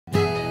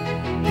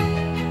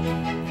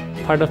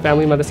Part of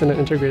family medicine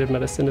and integrative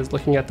medicine is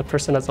looking at the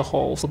person as a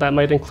whole. So that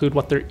might include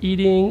what they're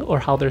eating or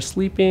how they're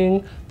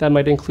sleeping. That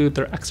might include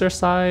their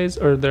exercise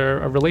or their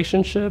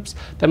relationships.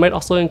 That might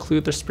also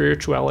include their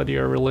spirituality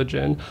or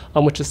religion,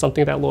 which is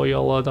something that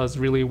Loyola does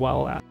really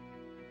well at.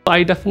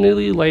 I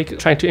definitely like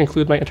trying to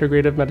include my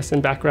integrative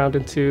medicine background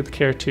into the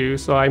care too.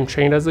 So I'm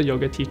trained as a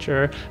yoga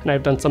teacher, and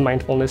I've done some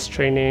mindfulness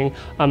training,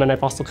 and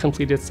I've also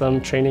completed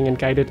some training in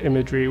guided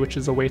imagery, which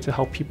is a way to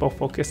help people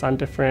focus on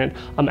different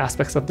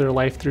aspects of their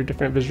life through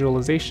different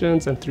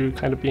visualizations and through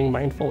kind of being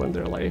mindful in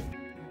their life.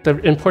 The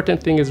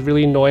important thing is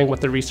really knowing what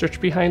the research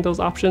behind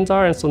those options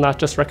are, and so not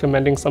just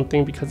recommending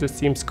something because it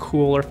seems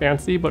cool or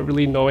fancy, but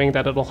really knowing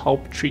that it'll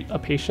help treat a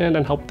patient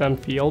and help them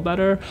feel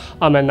better,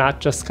 and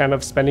not just kind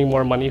of spending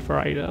more money for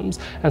items.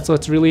 And so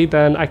it's really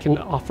then I can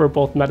offer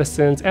both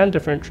medicines and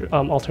different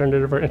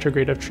alternative or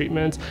integrative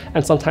treatments,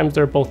 and sometimes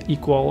they're both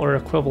equal or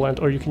equivalent,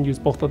 or you can use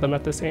both of them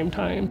at the same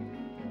time.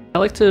 I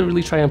like to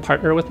really try and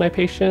partner with my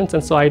patients,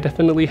 and so I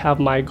definitely have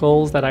my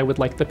goals that I would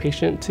like the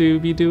patient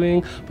to be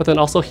doing, but then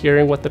also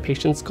hearing what the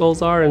patient's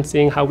goals are and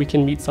seeing how we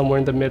can meet somewhere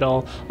in the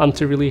middle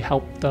to really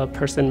help the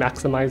person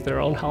maximize their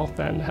own health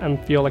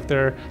and feel like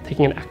they're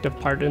taking an active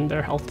part in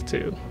their health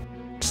too.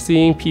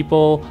 Seeing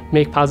people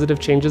make positive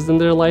changes in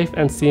their life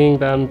and seeing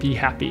them be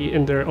happy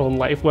in their own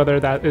life, whether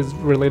that is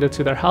related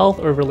to their health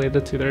or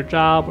related to their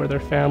job or their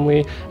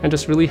family, and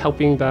just really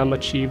helping them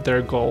achieve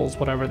their goals,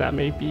 whatever that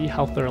may be,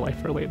 health or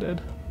life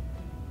related.